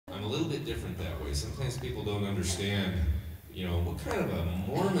bit different that way. Sometimes people don't understand, you know, what kind of a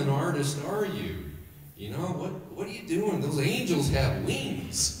Mormon artist are you? You know, what are you doing? Those angels have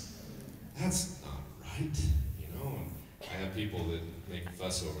wings. That's not right, you know. And I have people that make a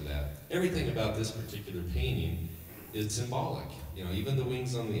fuss over that. Everything about this particular painting is symbolic. You know, even the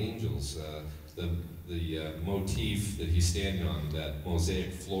wings on the angels, the motif that he's standing on, that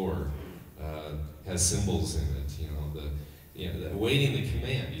mosaic floor, has symbols in it. Awaiting the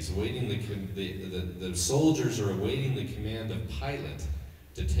command. He's awaiting the soldiers are awaiting the command of Pilate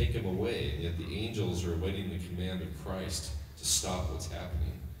to take him away, and yet the angels are awaiting the command of Christ to stop what's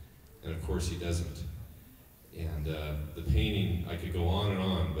happening. And of course he doesn't. And the painting, I could go on and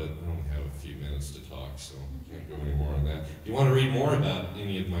on, but I only have a few minutes to talk, so I can't go any more on that. If you want to read more about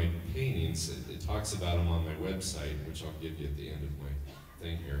any of my paintings, it talks about them on my website, which I'll give you at the end of my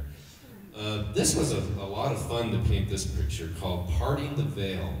thing here. This was a lot of fun to paint this picture called Parting the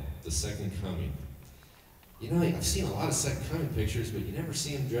Veil, the Second Coming. You know, I've seen a lot of Second Coming pictures, but you never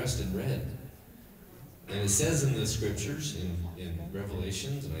see him dressed in red. And it says in the scriptures, in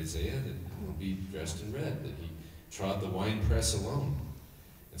Revelations and Isaiah, that he will be dressed in red, that he trod the winepress alone.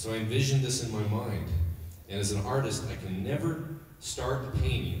 And so I envisioned this in my mind. And as an artist, I can never start a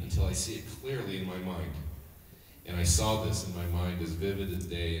painting until I see it clearly in my mind. And I saw this in my mind as vivid as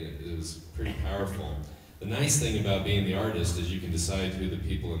day, and it was pretty powerful. The nice thing about being the artist is you can decide who the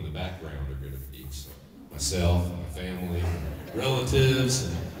people in the background are going to be. So myself, my family, relatives,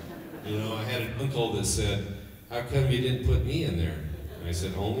 and you know, I had an uncle that said, "How come you didn't put me in there?" And I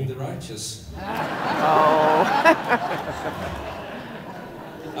said, "Only the righteous." Oh.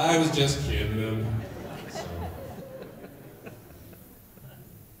 I was just kidding him. So.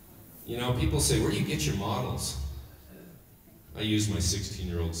 You know, people say, "Where do you get your models?" I use my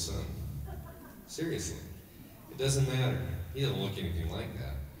 16-year-old son. Seriously. It doesn't matter. He doesn't look anything like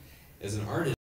that. As an artist,